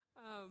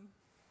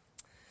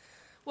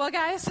Well,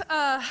 guys,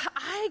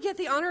 I get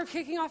the honor of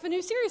kicking off a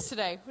new series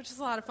today, which is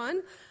a lot of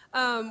fun.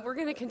 We're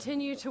going to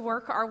continue to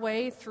work our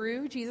way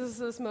through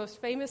Jesus'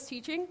 most famous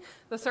teaching,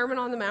 the Sermon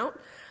on the Mount.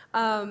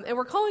 And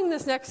we're calling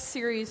this next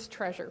series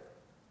Treasure,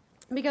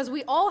 because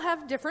we all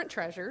have different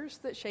treasures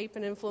that shape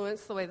and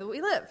influence the way that we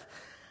live.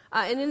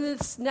 And in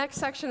this next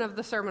section of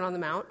the Sermon on the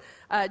Mount,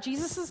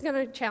 Jesus is going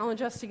to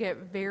challenge us to get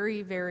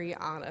very, very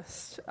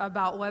honest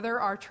about whether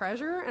our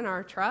treasure and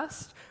our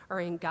trust are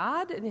in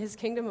God and his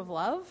kingdom of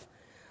love,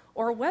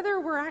 or whether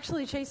we're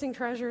actually chasing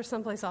treasure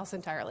someplace else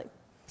entirely.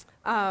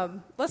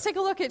 Let's take a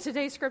look at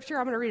today's scripture.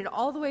 I'm going to read it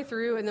all the way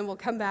through, and then we'll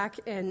come back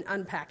and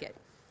unpack it.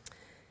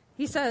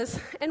 He says,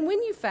 "And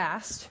when you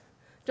fast,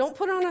 don't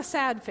put on a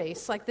sad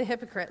face like the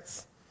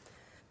hypocrites.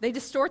 They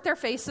distort their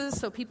faces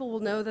so people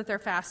will know that they're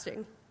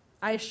fasting.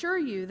 I assure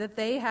you that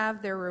they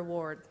have their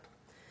reward.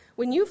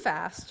 When you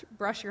fast,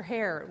 brush your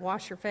hair and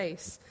wash your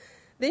face.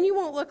 Then you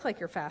won't look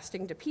like you're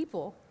fasting to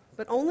people,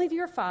 but only to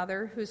your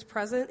Father who's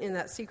present in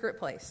that secret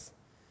place.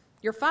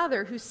 Your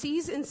Father who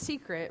sees in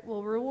secret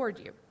will reward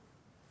you.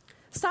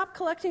 Stop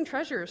collecting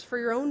treasures for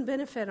your own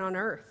benefit on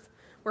earth,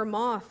 where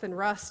moth and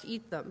rust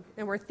eat them,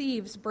 and where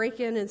thieves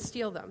break in and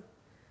steal them.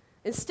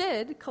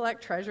 Instead,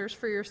 collect treasures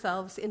for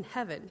yourselves in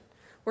heaven,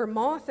 where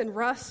moth and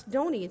rust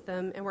don't eat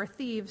them, and where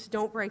thieves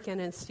don't break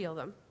in and steal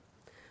them.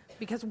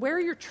 Because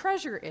where your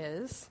treasure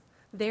is,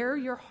 there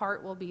your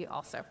heart will be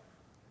also.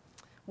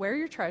 Where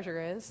your treasure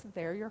is,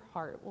 there your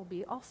heart will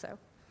be also."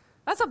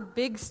 That's a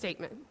big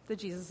statement that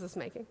Jesus is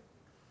making,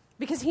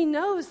 because he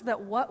knows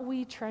that what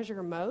we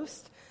treasure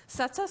most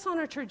sets us on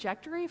a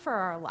trajectory for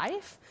our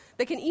life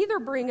that can either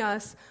bring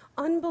us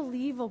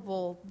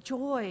unbelievable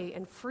joy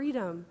and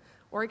freedom,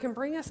 or it can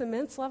bring us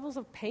immense levels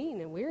of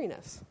pain and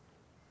weariness.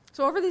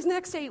 So over these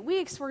next 8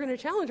 weeks, we're going to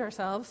challenge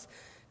ourselves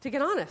to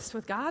get honest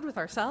with God, with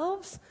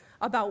ourselves,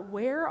 about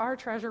where our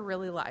treasure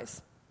really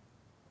lies.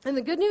 And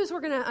the good news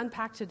we're going to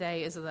unpack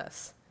today is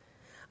this: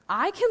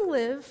 I can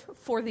live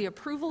for the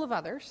approval of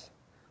others,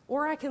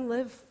 or I can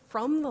live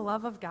from the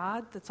love of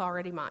God that's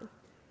already mine.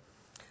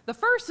 The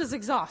first is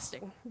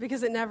exhausting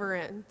because it never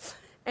ends,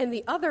 and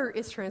the other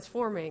is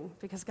transforming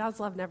because God's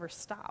love never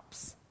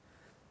stops.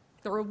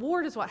 The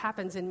reward is what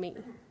happens in me,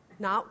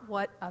 not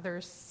what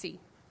others see.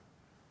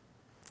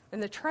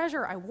 And the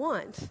treasure I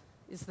want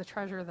is the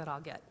treasure that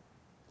I'll get.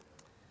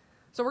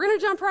 So we're going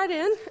to jump right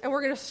in, and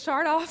we're going to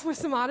start off with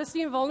some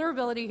honesty and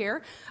vulnerability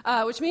here,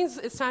 which means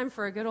it's time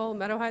for a good old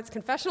Meadow Heights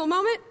confessional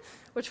moment,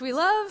 which we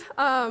love.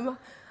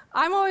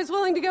 I'm always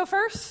willing to go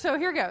first, so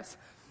here goes.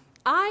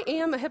 I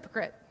am a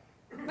hypocrite.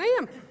 I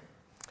am.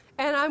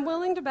 And I'm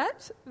willing to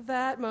bet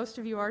that most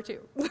of you are too.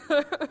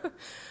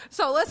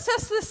 So let's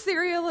test this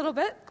theory a little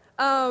bit.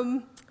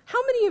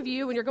 How many of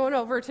you, when you're going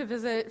over to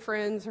visit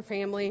friends or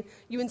family,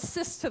 you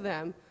insist to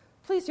them,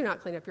 please do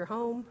not clean up your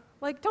home?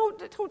 Like,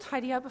 don't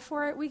tidy up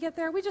before we get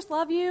there. We just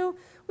love you.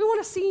 We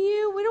want to see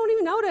you. We don't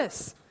even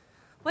notice.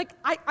 Like,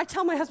 I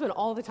tell my husband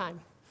all the time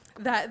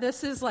that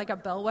this is like a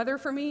bellwether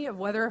for me of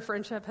whether a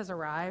friendship has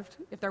arrived,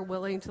 if they're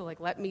willing to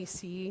let me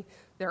see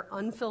their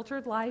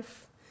unfiltered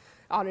life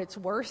on its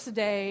worst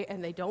day,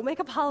 and they don't make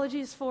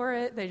apologies for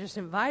it. They just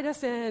invite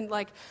us in.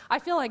 I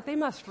feel like they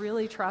must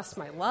really trust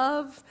my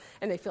love,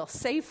 and they feel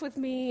safe with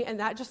me, and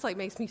that just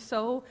makes me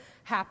so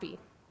happy.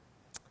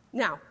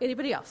 Now,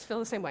 anybody else feel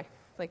the same way?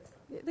 You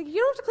don't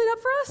have to clean up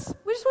for us.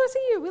 We just want to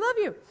see you. We love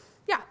you.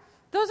 Yeah,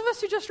 those of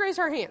us who just raised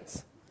our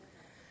hands.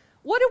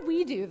 What did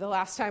we do the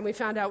last time we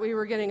found out we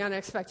were getting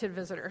unexpected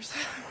visitors?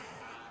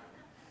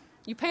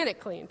 You panic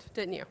cleaned,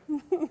 didn't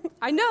you?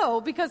 I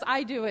know, because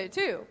I do it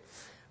too.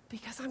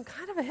 Because I'm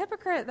kind of a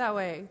hypocrite that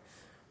way.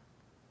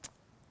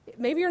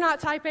 Maybe you're not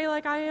type A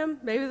like I am.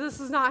 Maybe this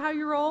is not how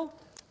you roll.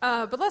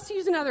 But let's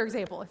use another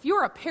example. If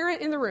you're a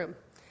parent in the room,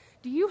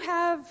 do you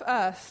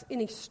have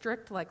any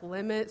strict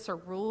limits or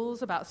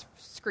rules about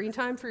screen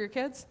time for your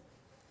kids?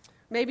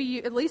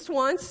 Maybe at least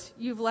once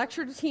you've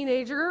lectured a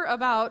teenager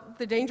about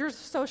the dangers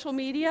of social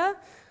media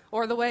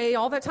or the way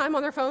all that time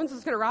on their phones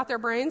is going to rot their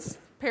brains.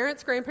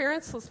 Parents,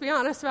 grandparents, let's be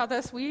honest about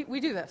this. We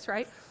do this,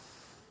 right?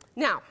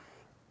 Now,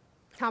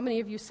 how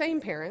many of you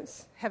same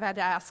parents have had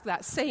to ask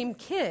that same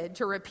kid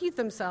to repeat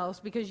themselves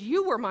because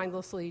you were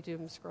mindlessly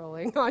doom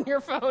scrolling on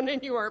your phone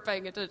and you weren't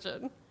paying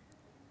attention?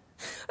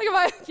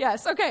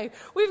 Yes, okay,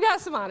 we've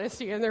got some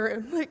honesty in the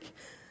room.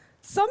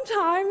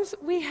 Sometimes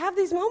we have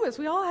these moments,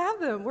 we all have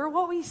them, where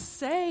what we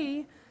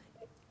say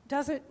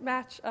doesn't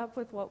match up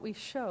with what we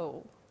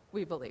show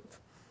we believe.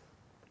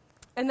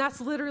 And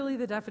that's literally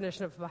the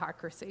definition of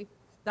hypocrisy.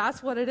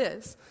 That's what it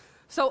is.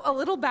 So a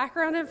little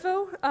background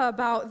info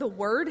about the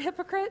word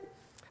hypocrite.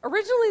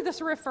 Originally,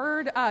 this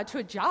referred to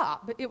a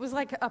job. It was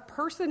like a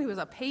person who was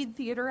a paid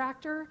theater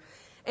actor,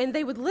 and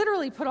they would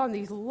literally put on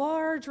these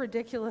large,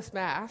 ridiculous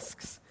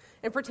masks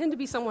and pretend to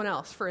be someone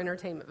else for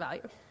entertainment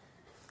value.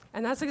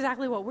 And that's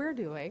exactly what we're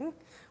doing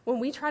when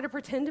we try to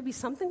pretend to be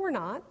something we're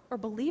not or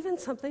believe in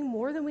something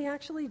more than we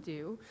actually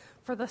do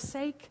for the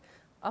sake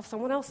of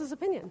someone else's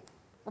opinion.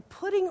 We're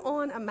putting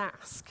on a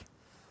mask.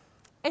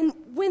 And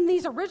when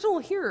these original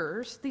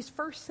hearers, these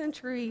first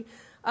century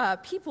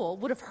people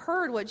would have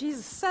heard what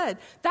Jesus said,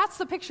 that's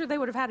the picture they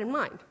would have had in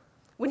mind.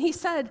 When he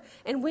said,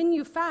 and when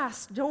you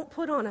fast, don't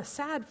put on a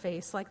sad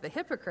face like the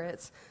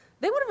hypocrites,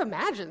 they would have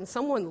imagined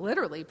someone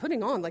literally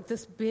putting on like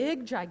this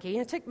big,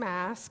 gigantic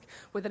mask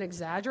with an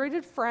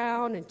exaggerated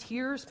frown and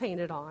tears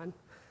painted on.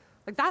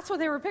 Like that's what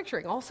they were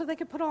picturing. Also, they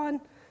could put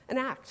on an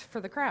act for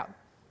the crowd.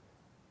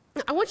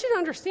 I want you to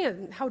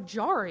understand how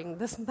jarring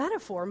this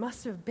metaphor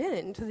must have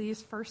been to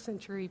these first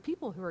century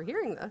people who are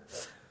hearing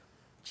this.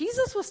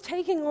 Jesus was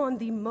taking on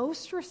the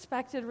most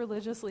respected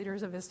religious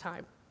leaders of his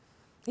time.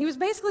 He was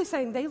basically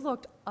saying they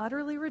looked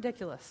utterly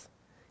ridiculous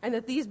and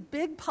that these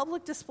big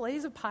public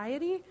displays of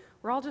piety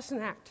were all just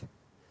an act.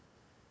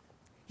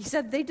 He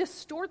said they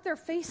distort their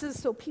faces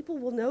so people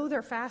will know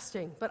they're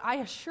fasting, but I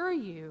assure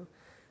you,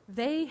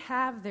 they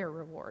have their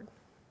reward.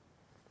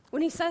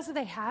 When he says that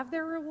they have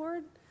their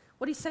reward,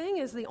 what he's saying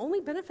is the only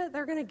benefit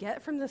they're going to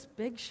get from this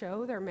big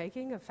show they're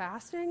making of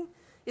fasting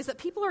is that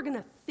people are going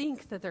to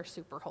think that they're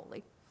super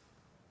holy.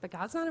 But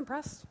God's not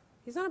impressed.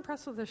 He's not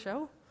impressed with the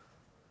show.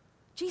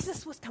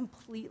 Jesus was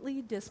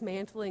completely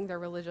dismantling their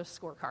religious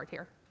scorecard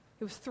here.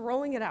 He was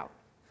throwing it out.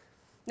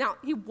 Now,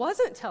 he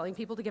wasn't telling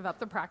people to give up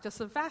the practice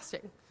of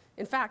fasting.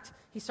 In fact,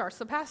 he starts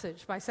the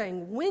passage by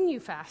saying, when you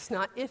fast,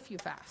 not if you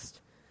fast.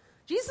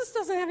 Jesus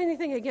doesn't have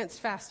anything against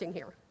fasting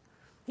here.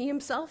 He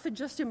himself had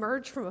just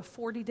emerged from a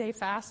 40-day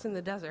fast in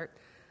the desert.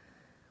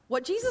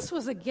 What Jesus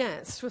was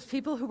against was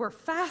people who were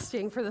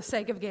fasting for the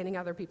sake of gaining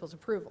other people's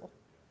approval,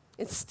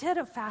 instead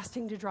of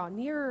fasting to draw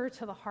nearer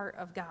to the heart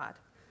of God.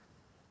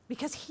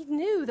 Because he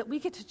knew that we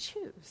get to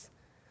choose.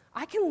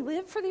 I can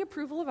live for the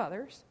approval of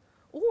others,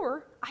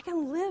 or I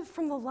can live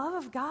from the love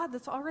of God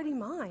that's already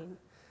mine.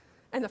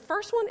 And the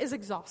first one is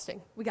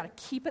exhausting. We got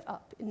to keep it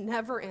up. It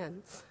never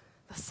ends.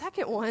 The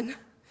second one,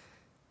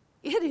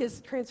 it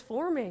is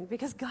transforming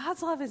because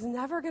God's love is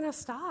never going to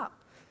stop.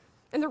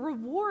 And the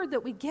reward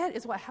that we get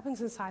is what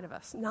happens inside of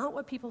us, not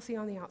what people see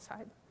on the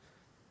outside.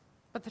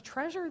 But the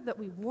treasure that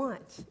we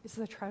want is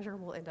the treasure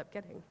we'll end up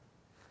getting.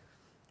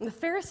 And the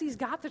Pharisees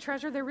got the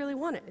treasure they really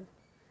wanted.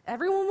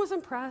 Everyone was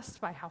impressed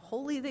by how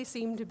holy they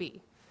seemed to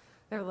be.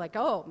 They're like,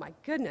 oh my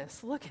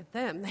goodness, look at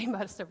them. They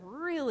must have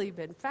really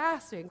been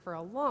fasting for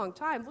a long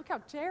time. Look how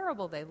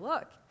terrible they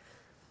look.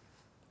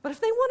 But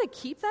if they want to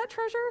keep that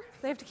treasure,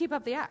 they have to keep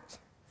up the act,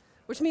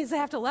 which means they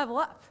have to level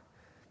up.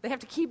 They have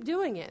to keep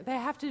doing it. They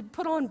have to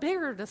put on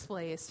bigger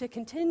displays to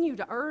continue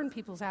to earn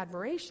people's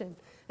admiration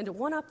and to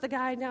one-up the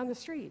guy down the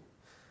street.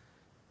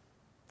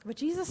 But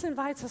Jesus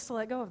invites us to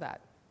let go of that,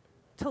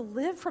 to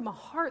live from a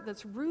heart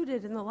that's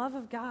rooted in the love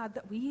of God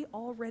that we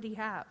already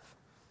have.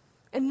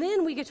 And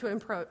then we get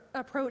to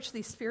approach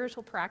these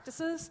spiritual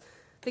practices,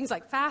 things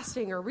like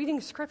fasting or reading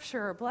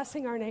scripture or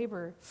blessing our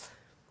neighbor,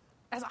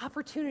 as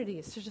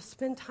opportunities to just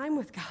spend time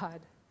with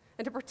God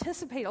and to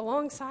participate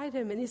alongside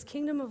him in his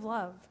kingdom of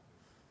love.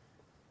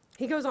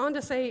 He goes on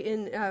to say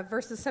in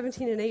verses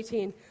 17 and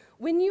 18,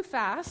 when you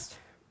fast,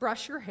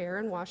 brush your hair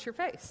and wash your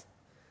face.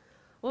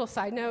 A little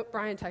side note,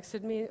 Brian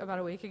texted me about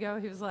a week ago.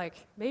 He was like,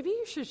 maybe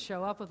you should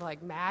show up with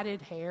like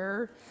matted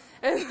hair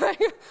and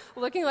like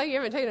looking like you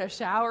haven't taken a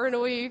shower in a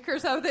week or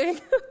something.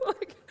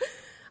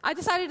 I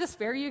decided to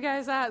spare you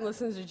guys that and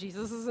listen to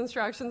Jesus'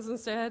 instructions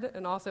instead,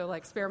 and also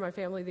like spare my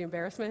family the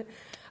embarrassment.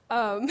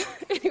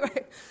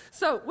 Anyway,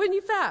 so when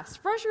you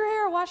fast, brush your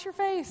hair, wash your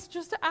face,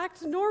 just to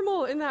act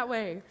normal in that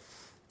way.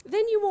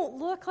 Then you won't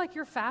look like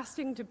you're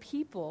fasting to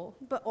people,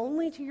 but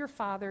only to your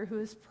Father who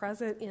is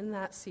present in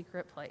that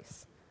secret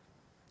place.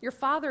 Your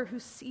Father who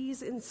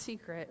sees in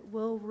secret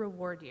will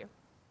reward you.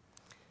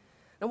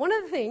 Now, one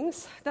of the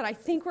things that I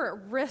think we're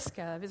at risk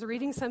of is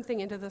reading something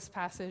into this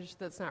passage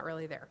that's not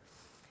really there.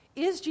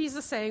 Is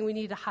Jesus saying we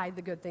need to hide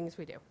the good things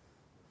we do?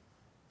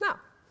 No.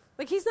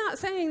 Like, he's not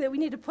saying that we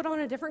need to put on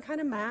a different kind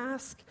of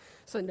mask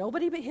so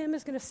nobody but him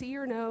is going to see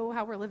or know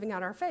how we're living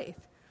out our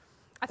faith.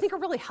 I think a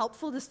really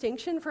helpful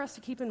distinction for us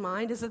to keep in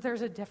mind is that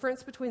there's a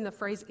difference between the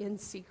phrase in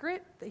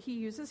secret that he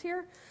uses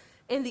here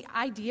and the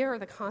idea or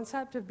the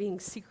concept of being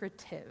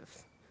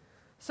secretive.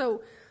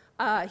 So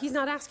he's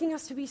not asking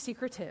us to be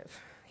secretive.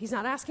 He's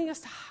not asking us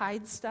to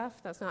hide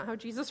stuff. That's not how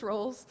Jesus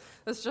rolls.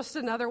 That's just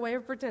another way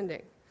of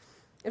pretending.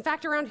 In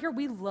fact, around here,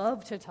 we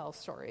love to tell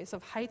stories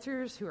of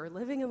hikers who are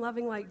living and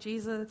loving like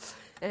Jesus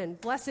and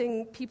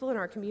blessing people in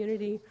our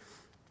community.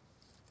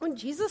 When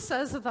Jesus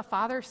says that the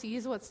Father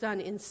sees what's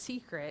done in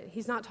secret,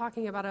 he's not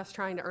talking about us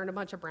trying to earn a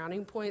bunch of brownie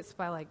points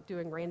by like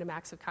doing random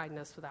acts of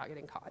kindness without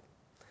getting caught.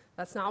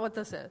 That's not what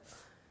this is.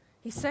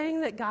 He's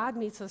saying that God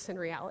meets us in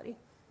reality.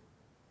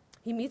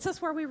 He meets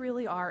us where we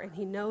really are, and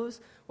he knows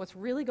what's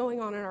really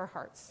going on in our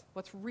hearts,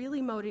 what's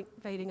really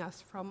motivating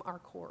us from our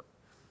core.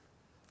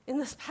 In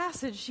this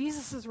passage,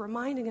 Jesus is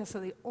reminding us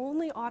that the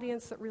only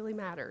audience that really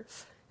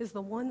matters is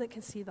the one that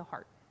can see the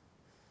heart,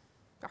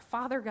 our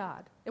Father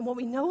God. And what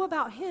we know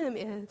about him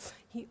is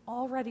he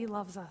already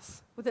loves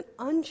us with an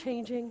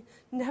unchanging,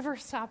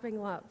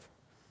 never-stopping love.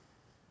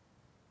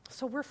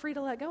 So we're free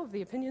to let go of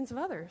the opinions of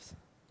others.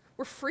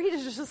 We're free to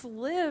just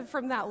live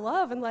from that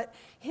love and let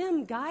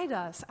him guide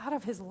us out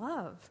of his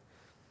love.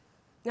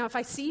 Now, if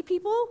I see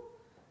people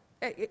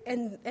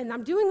and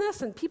I'm doing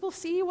this, and people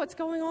see what's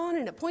going on,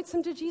 and it points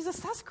them to Jesus,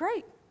 that's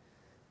great.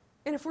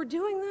 And if we're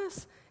doing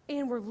this,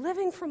 and we're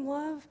living from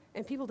love,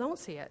 and people don't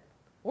see it,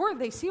 or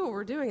they see what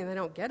we're doing and they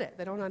don't get it,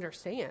 they don't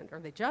understand, or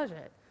they judge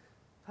it,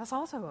 that's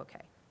also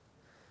okay.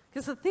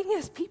 Because the thing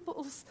is,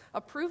 people's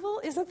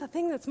approval isn't the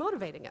thing that's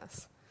motivating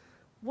us.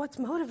 What's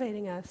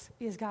motivating us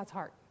is God's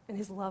heart and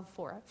his love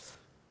for us.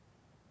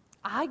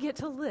 I get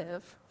to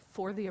live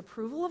for the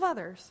approval of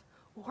others,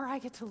 or I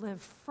get to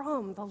live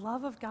from the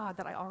love of God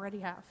that I already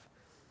have.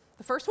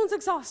 The first one's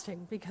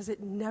exhausting because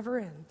it never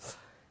ends,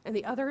 and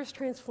the other is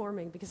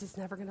transforming because it's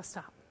never going to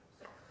stop.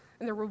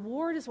 And the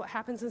reward is what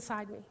happens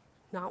inside me,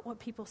 not what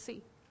people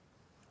see.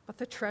 But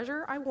the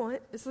treasure I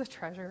want is the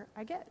treasure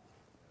I get.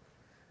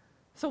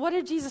 So what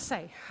did Jesus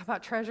say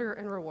about treasure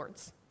and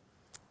rewards?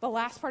 The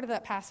last part of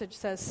that passage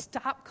says,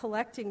 stop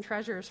collecting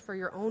treasures for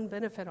your own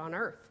benefit on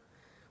earth,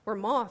 where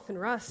moth and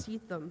rust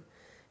eat them,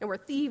 and where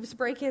thieves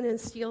break in and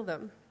steal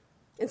them.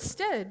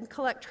 Instead,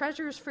 collect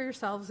treasures for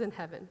yourselves in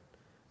heaven,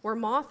 where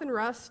moth and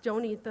rust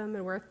don't eat them,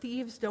 and where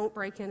thieves don't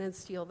break in and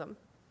steal them.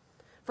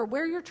 For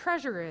where your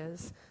treasure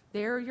is,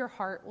 there your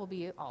heart will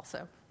be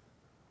also.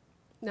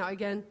 Now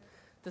again,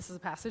 this is a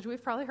passage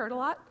we've probably heard a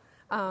lot.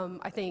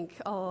 I think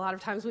a lot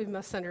of times we've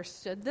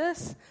misunderstood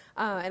this,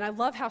 and I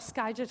love how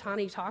Skye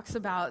Jethani talks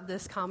about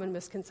this common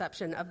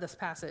misconception of this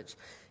passage.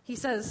 He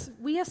says,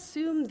 we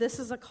assume this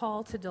is a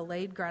call to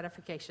delayed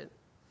gratification.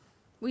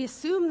 We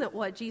assume that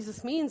what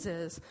Jesus means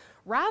is,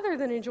 rather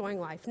than enjoying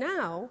life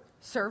now,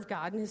 serve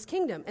God and his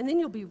kingdom, and then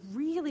you'll be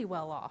really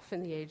well off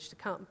in the age to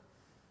come.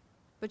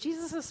 But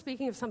Jesus is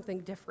speaking of something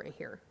different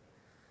here.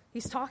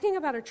 He's talking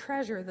about a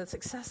treasure that's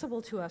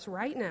accessible to us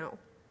right now,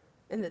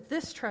 and that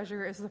this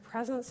treasure is the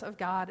presence of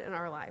God in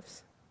our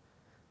lives.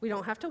 We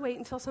don't have to wait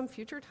until some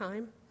future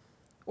time,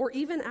 or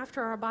even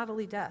after our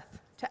bodily death,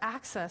 to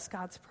access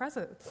God's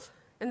presence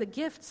and the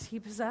gifts he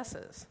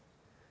possesses.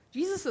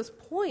 Jesus'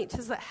 point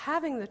is that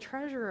having the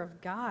treasure of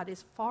God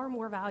is far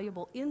more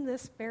valuable in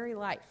this very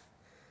life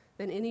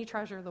than any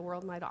treasure the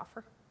world might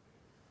offer.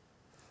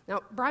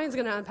 Now, Brian's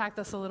going to unpack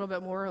this a little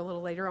bit more a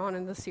little later on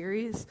in the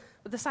series,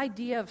 but this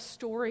idea of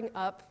storing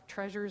up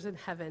treasures in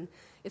heaven,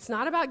 it's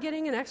not about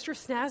getting an extra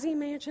snazzy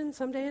mansion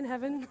someday in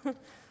heaven.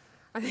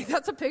 I think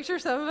that's a picture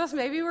some of us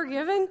maybe were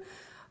given.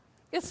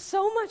 It's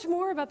so much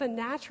more about the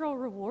natural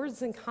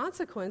rewards and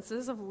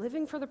consequences of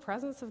living for the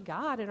presence of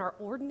God in our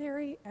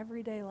ordinary,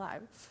 everyday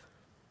lives.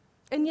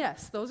 And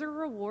yes, those are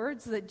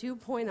rewards that do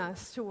point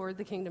us toward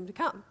the kingdom to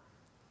come.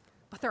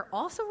 But they're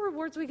also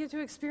rewards we get to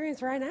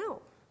experience right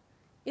now,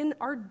 in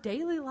our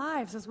daily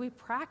lives as we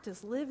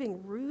practice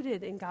living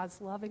rooted in God's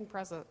loving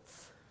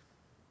presence.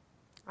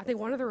 I think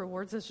one of the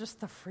rewards is just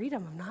the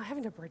freedom of not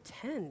having to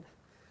pretend,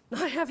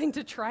 not having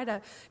to try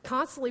to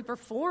constantly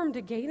perform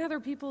to gain other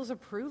people's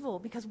approval,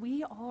 because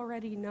we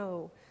already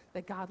know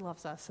that God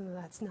loves us and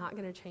that's not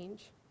going to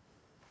change.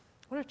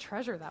 What a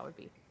treasure that would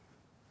be.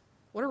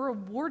 What a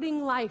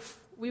rewarding life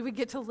we would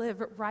get to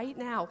live right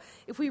now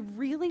if we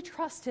really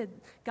trusted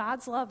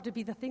God's love to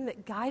be the thing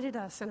that guided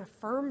us and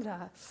affirmed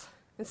us,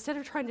 instead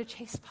of trying to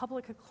chase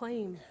public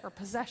acclaim or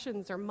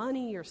possessions or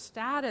money or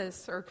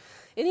status or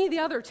any of the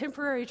other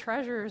temporary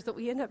treasures that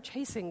we end up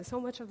chasing so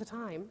much of the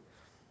time.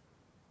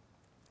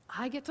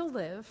 I get to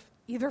live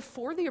either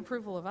for the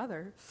approval of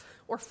others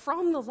or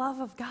from the love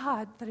of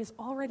God that is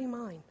already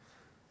mine.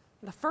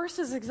 The first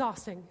is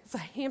exhausting. It's a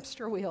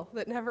hamster wheel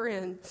that never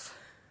ends.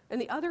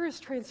 And the other is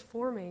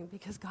transforming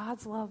because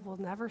God's love will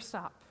never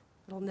stop.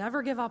 It'll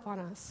never give up on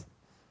us.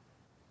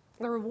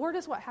 The reward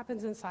is what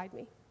happens inside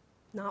me,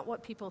 not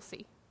what people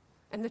see.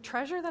 And the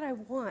treasure that I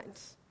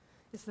want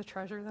is the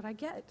treasure that I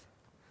get.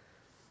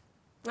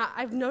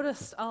 I've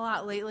noticed a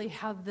lot lately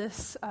how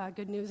this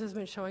good news has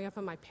been showing up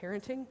in my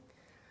parenting.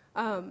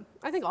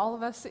 I think all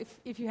of us,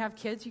 if you have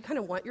kids, you kind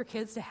of want your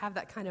kids to have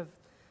that kind of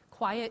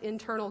quiet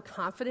internal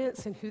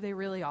confidence in who they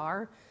really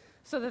are,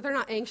 so that they're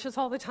not anxious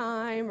all the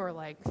time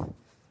or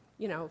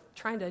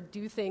trying to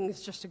do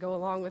things just to go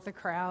along with the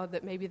crowd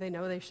that maybe they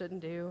know they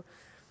shouldn't do.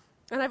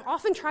 And I've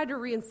often tried to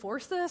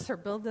reinforce this or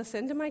build this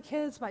into my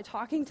kids by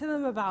talking to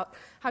them about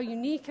how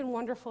unique and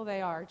wonderful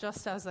they are,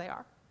 just as they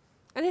are.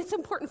 And it's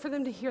important for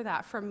them to hear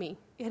that from me.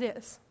 It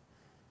is.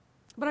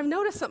 But I've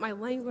noticed that my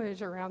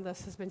language around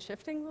this has been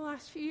shifting the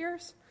last few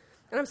years,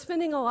 and I'm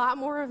spending a lot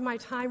more of my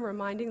time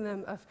reminding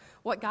them of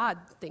what God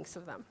thinks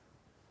of them,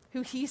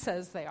 who he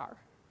says they are,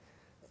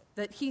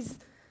 that he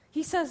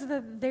says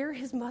that they're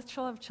his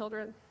much-loved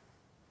children,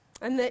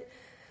 and that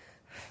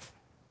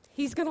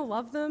he's going to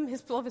love them.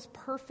 His love is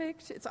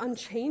perfect. It's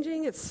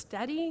unchanging. It's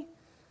steady.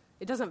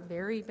 It doesn't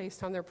vary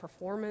based on their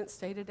performance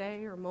day to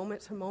day or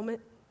moment to moment.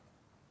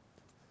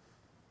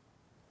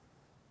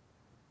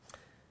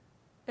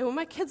 And when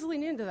my kids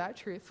lean into that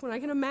truth, when I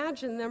can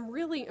imagine them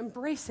really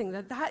embracing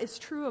that that is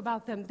true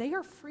about them, they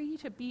are free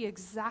to be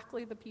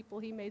exactly the people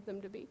he made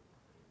them to be.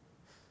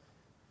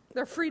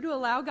 They're free to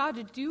allow God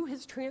to do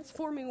his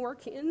transforming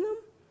work in them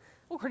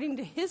according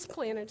to his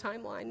plan and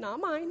timeline, not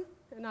mine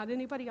and not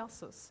anybody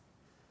else's.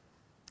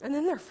 And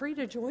then they're free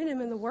to join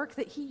him in the work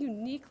that he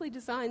uniquely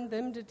designed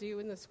them to do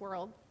in this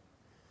world.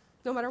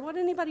 no matter what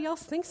anybody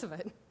else thinks of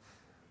it,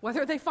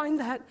 whether they find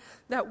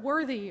that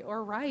worthy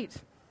or right,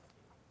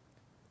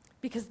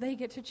 because they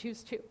get to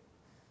choose too.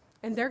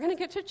 And they're going to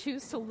get to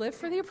choose to live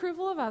for the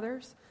approval of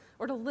others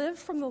or to live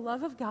from the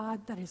love of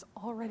God that is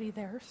already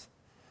theirs.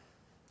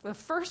 The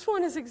first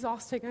one is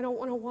exhausting. I don't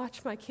want to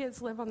watch my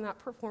kids live on that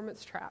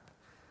performance trap.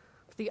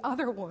 The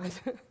other one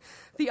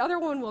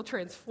will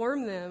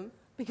transform them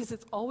because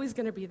it's always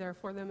going to be there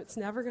for them. It's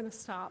never going to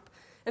stop.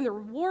 And the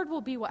reward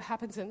will be what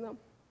happens in them,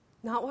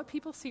 not what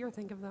people see or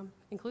think of them,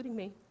 including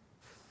me.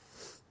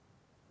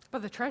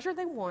 But the treasure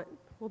they want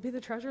will be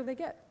the treasure they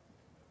get.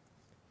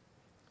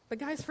 But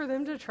guys, for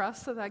them to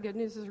trust that good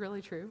news is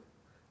really true,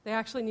 they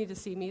actually need to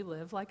see me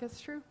live like it's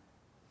true.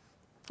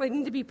 They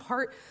need to be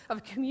part of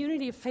a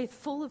community of faith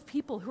full of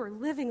people who are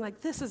living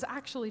like this is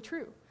actually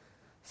true,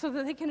 so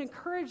that they can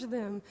encourage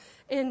them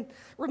and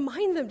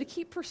remind them to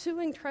keep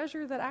pursuing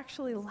treasure that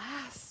actually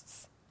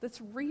lasts,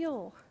 that's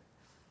real.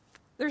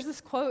 There's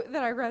this quote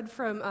that I read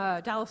from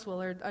Dallas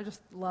Willard. I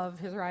just love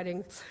his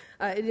writing.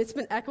 It's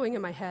been echoing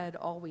in my head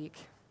all week.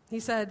 He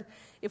said,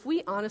 if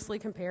we honestly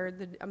compared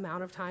the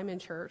amount of time in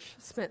church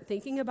spent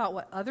thinking about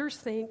what others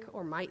think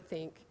or might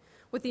think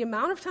with the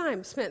amount of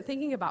time spent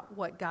thinking about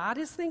what God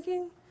is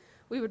thinking,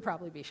 we would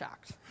probably be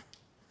shocked.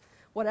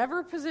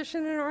 Whatever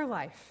position in our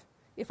life,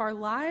 if our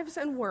lives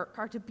and work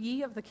are to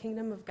be of the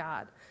kingdom of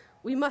God,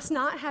 we must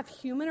not have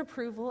human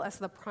approval as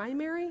the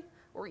primary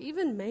or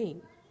even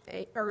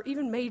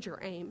major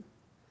aim.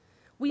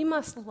 We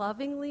must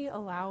lovingly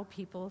allow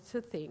people to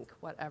think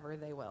whatever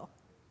they will.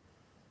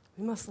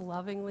 We must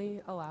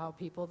lovingly allow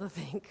people to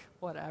think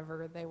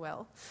whatever they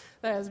will.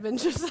 That has been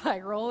just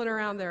like rolling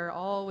around there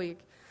all week.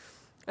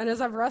 And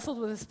as I've wrestled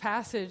with this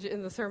passage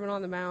in the Sermon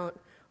on the Mount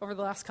over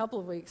the last couple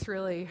of weeks,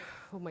 really,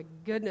 oh my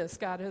goodness,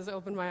 God has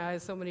opened my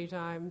eyes so many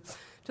times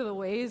to the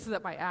ways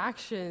that my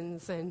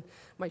actions and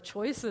my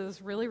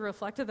choices really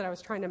reflected that I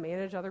was trying to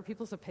manage other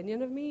people's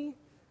opinion of me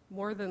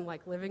more than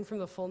like living from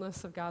the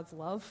fullness of God's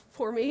love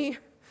for me.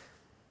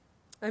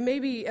 And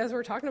maybe as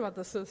we're talking about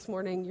this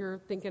morning, you're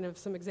thinking of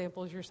some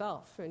examples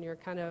yourself, and you're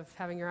kind of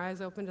having your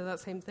eyes open to that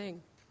same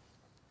thing.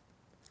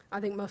 I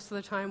think most of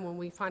the time when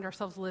we find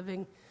ourselves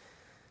living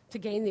to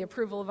gain the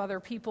approval of other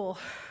people,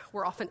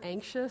 we're often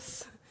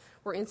anxious,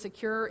 we're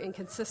insecure,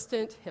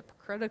 inconsistent,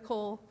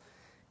 hypocritical,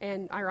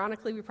 and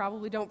ironically, we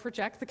probably don't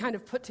project the kind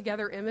of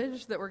put-together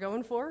image that we're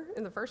going for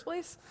in the first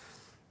place.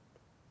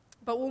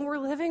 But when we're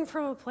living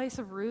from a place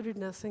of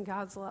rootedness in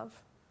God's love,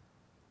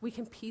 we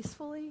can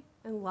peacefully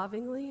and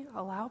lovingly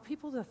allow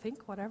people to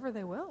think whatever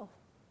they will.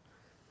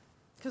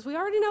 Because we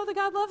already know that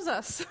God loves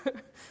us.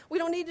 We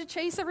don't need to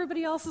chase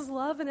everybody else's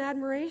love and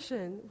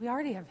admiration. We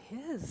already have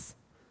His.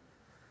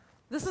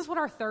 This is what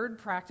our third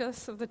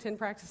practice of the 10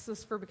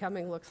 practices for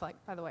becoming looks like,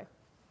 by the way.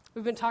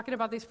 We've been talking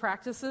about these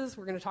practices.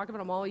 We're going to talk about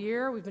them all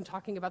year. We've been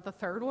talking about the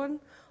third one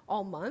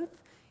all month.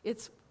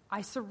 It's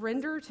I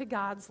surrender to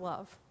God's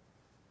love.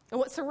 And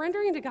what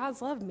surrendering to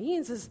God's love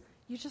means is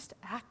you just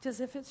act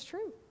as if it's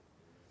true.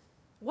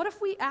 What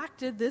if we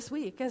acted this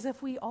week as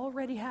if we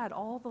already had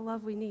all the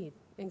love we need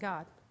in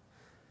God?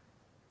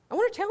 I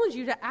want to challenge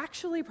you to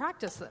actually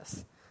practice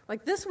this.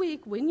 Like this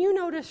week, when you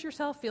notice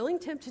yourself feeling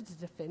tempted to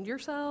defend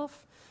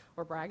yourself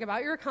or brag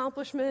about your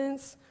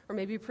accomplishments or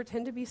maybe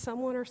pretend to be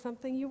someone or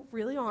something you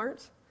really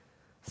aren't,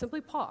 simply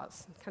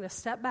pause, kind of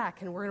step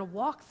back, and we're going to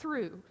walk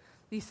through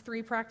these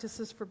 3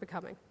 practices for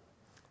becoming.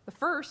 The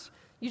first,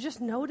 you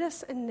just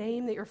notice and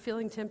name that you're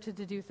feeling tempted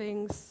to do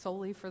things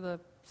solely for the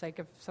sake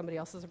of somebody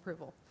else's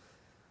approval.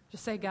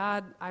 Just say,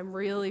 God, I'm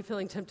really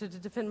feeling tempted to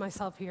defend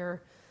myself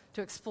here,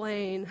 to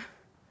explain.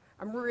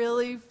 I'm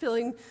really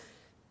feeling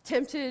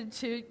tempted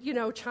to,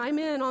 chime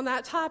in on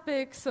that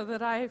topic so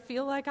that I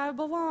feel like I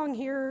belong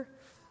here.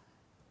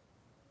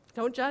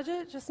 Don't judge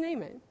it, just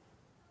name it.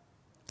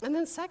 And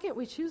then second,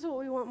 we choose what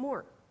we want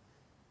more.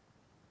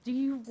 Do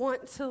you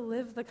want to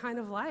live the kind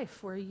of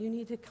life where you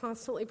need to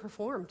constantly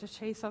perform to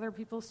chase other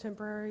people's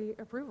temporary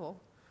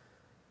approval?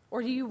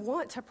 Or do you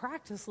want to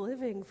practice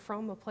living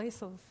from a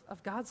place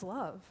of God's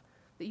love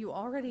that you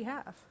already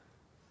have?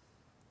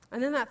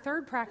 And then that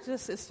third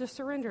practice is to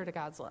surrender to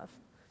God's love.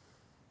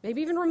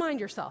 Maybe even remind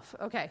yourself,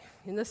 okay,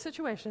 in this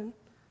situation,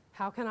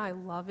 how can I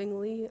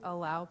lovingly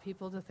allow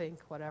people to think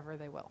whatever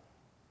they will?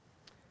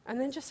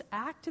 And then just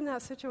act in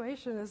that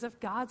situation as if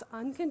God's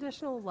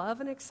unconditional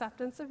love and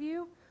acceptance of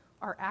you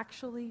are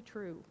actually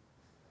true,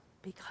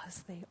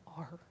 because they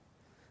are.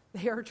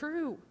 They are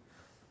true.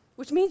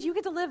 Which means you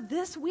get to live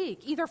this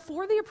week either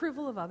for the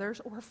approval of others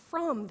or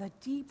from the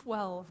deep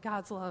well of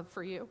God's love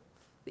for you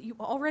that you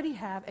already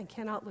have and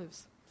cannot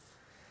lose.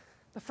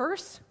 The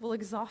first will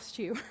exhaust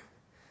you.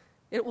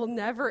 It will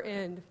never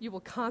end. You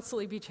will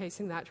constantly be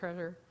chasing that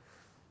treasure.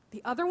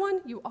 The other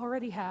one you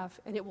already have,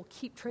 and it will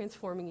keep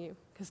transforming you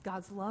because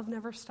God's love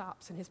never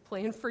stops, and His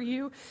plan for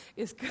you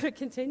is going to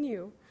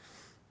continue.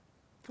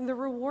 And the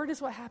reward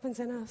is what happens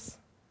in us,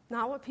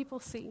 not what people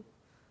see.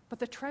 But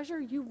the treasure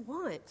you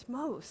want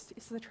most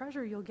is the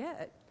treasure you'll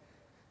get.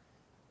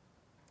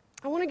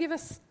 I want to give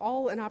us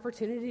all an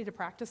opportunity to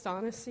practice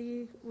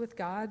honesty with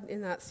God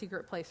in that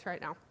secret place right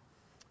now.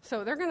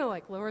 So they're going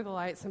to lower the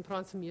lights and put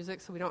on some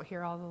music so we don't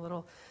hear all the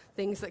little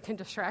things that can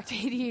distract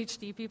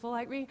ADHD people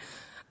like me.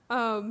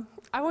 I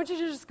want you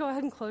to just go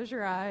ahead and close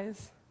your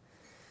eyes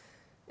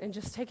and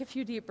just take a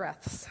few deep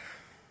breaths.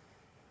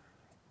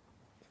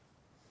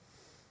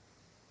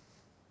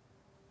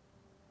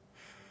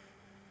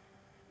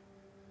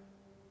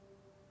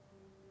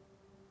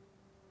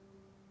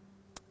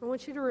 I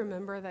want you to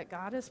remember that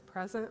God is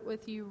present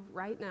with you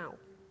right now.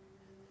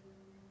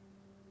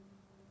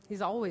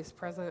 He's always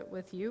present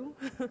with you,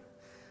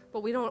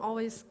 but we don't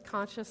always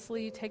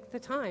consciously take the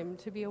time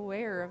to be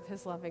aware of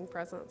his loving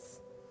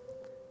presence.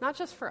 Not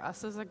just for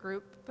us as a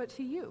group, but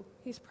to you.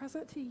 He's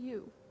present to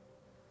you.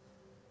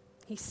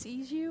 He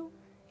sees you,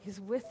 he's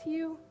with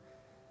you,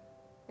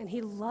 and he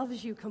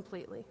loves you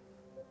completely.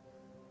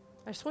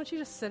 I just want you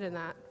to sit in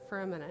that for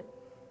a minute.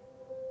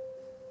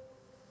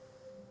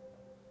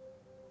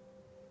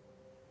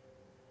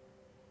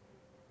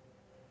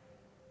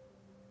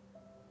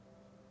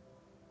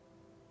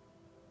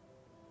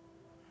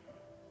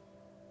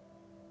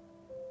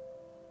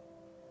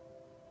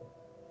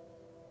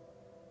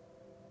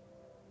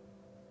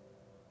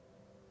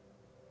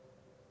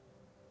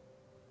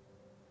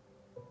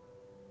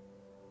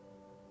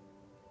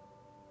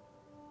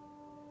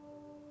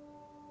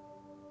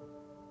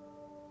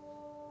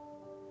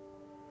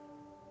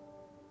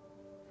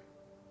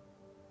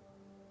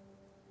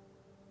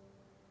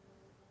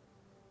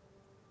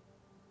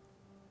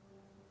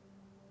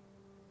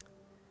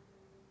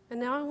 And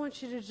now I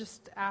want you to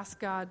just ask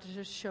God to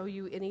just show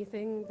you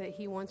anything that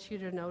he wants you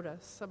to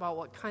notice about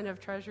what kind of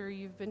treasure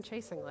you've been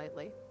chasing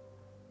lately.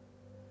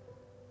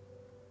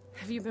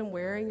 Have you been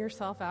wearing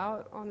yourself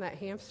out on that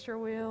hamster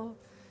wheel,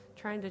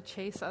 trying to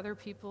chase other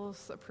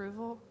people's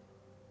approval?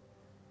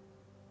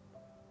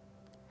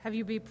 Have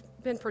you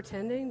been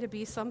pretending to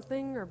be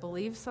something or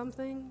believe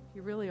something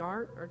you really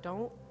aren't or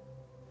don't?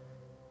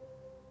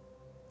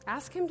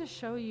 Ask him to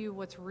show you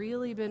what's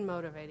really been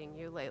motivating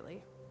you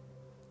lately.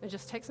 And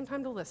just take some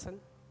time to listen.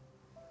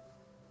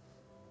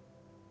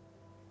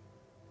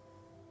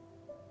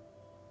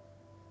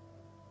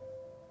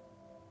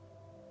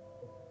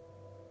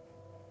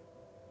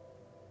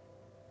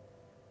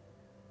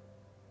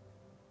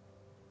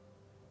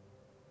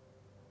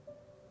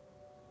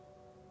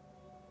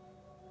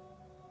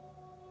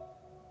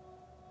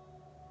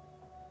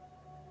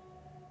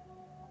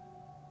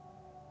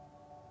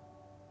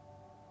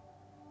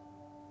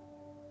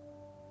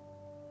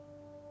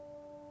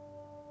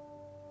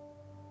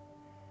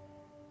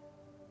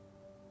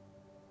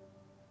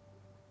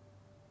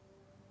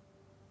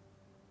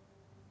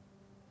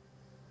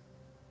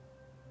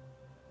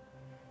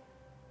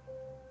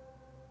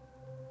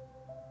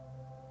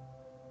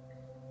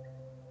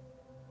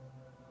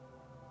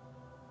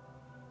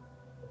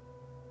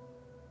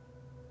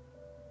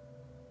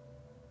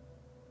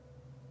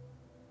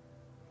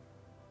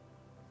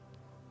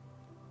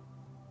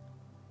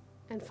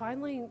 And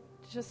finally,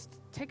 just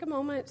take a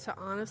moment to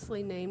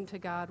honestly name to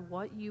God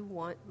what you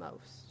want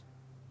most.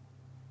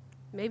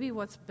 Maybe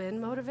what's been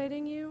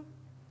motivating you,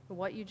 or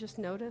what you just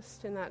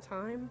noticed in that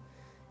time,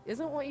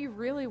 isn't what you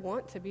really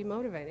want to be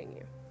motivating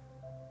you.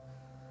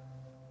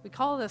 We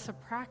call this a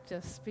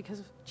practice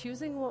because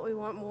choosing what we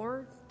want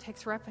more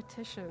takes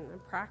repetition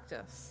and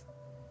practice.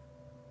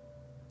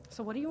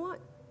 So what do you want?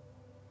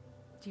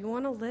 Do you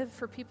want to live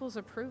for people's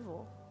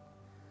approval?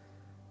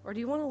 Or do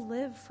you want to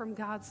live from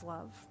God's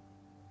love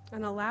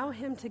and allow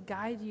him to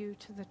guide you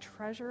to the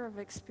treasure of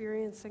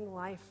experiencing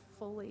life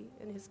fully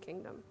in his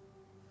kingdom?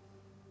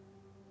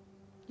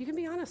 You can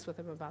be honest with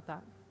him about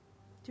that.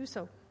 Do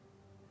so.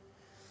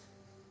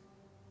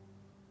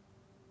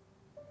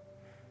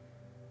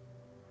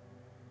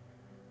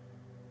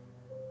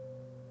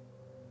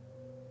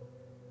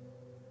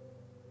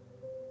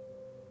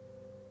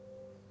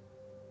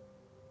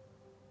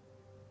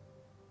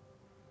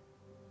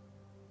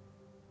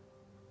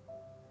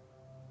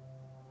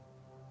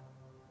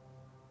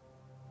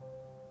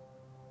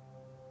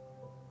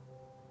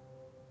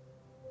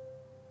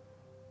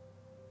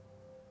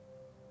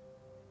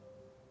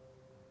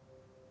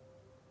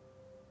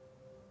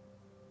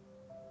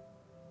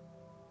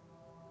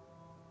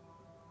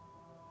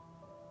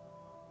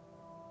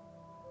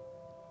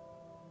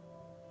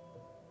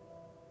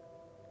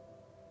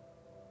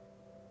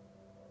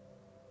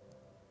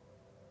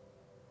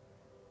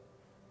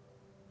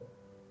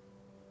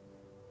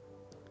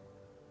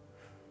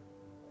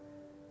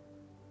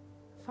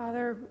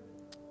 Father,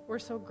 we're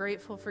so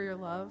grateful for your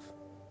love.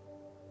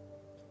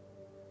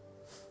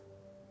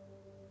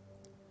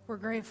 We're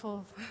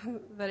grateful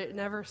that it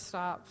never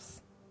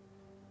stops,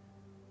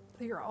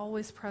 that you're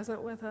always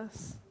present with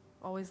us,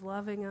 always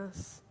loving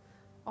us,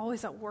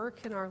 always at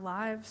work in our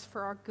lives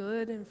for our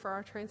good and for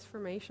our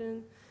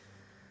transformation.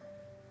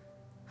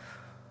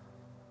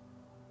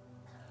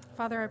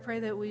 Father, I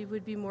pray that we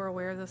would be more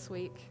aware this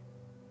week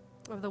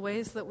of the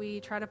ways that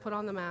we try to put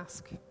on the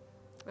mask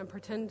and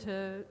pretend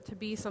to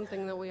be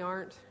something that we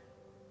aren't,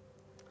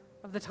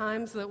 of the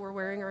times that we're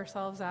wearing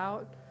ourselves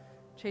out,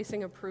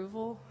 chasing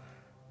approval,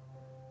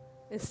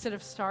 instead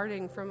of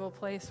starting from a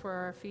place where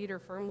our feet are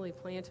firmly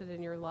planted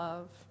in your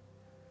love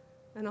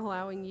and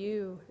allowing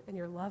you and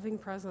your loving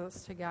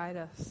presence to guide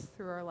us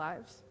through our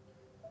lives.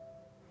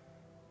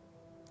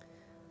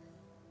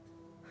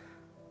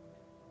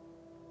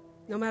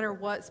 No matter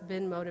what's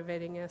been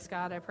motivating us,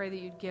 God, I pray that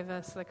you'd give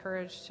us the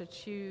courage to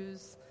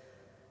choose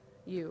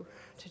you,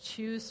 to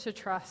choose to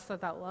trust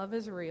that that love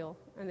is real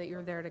and that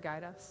you're there to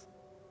guide us.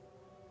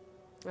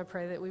 I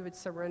pray that we would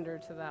surrender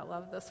to that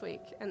love this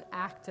week and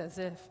act as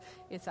if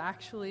it's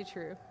actually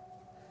true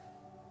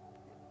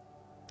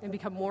and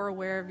become more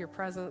aware of your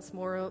presence,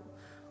 more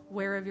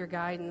aware of your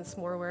guidance,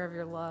 more aware of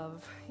your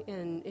love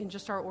in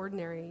just our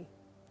ordinary,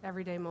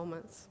 everyday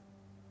moments.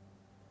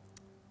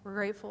 We're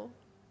grateful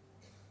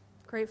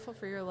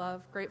for your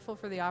love, grateful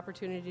for the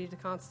opportunity to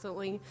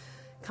constantly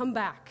come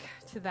back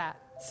to that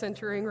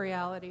centering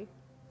reality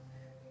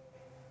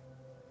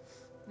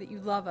that you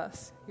love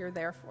us, you're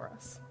there for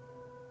us.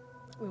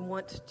 We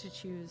want to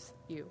choose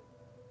you.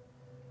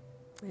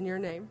 In your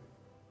name,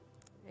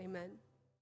 amen.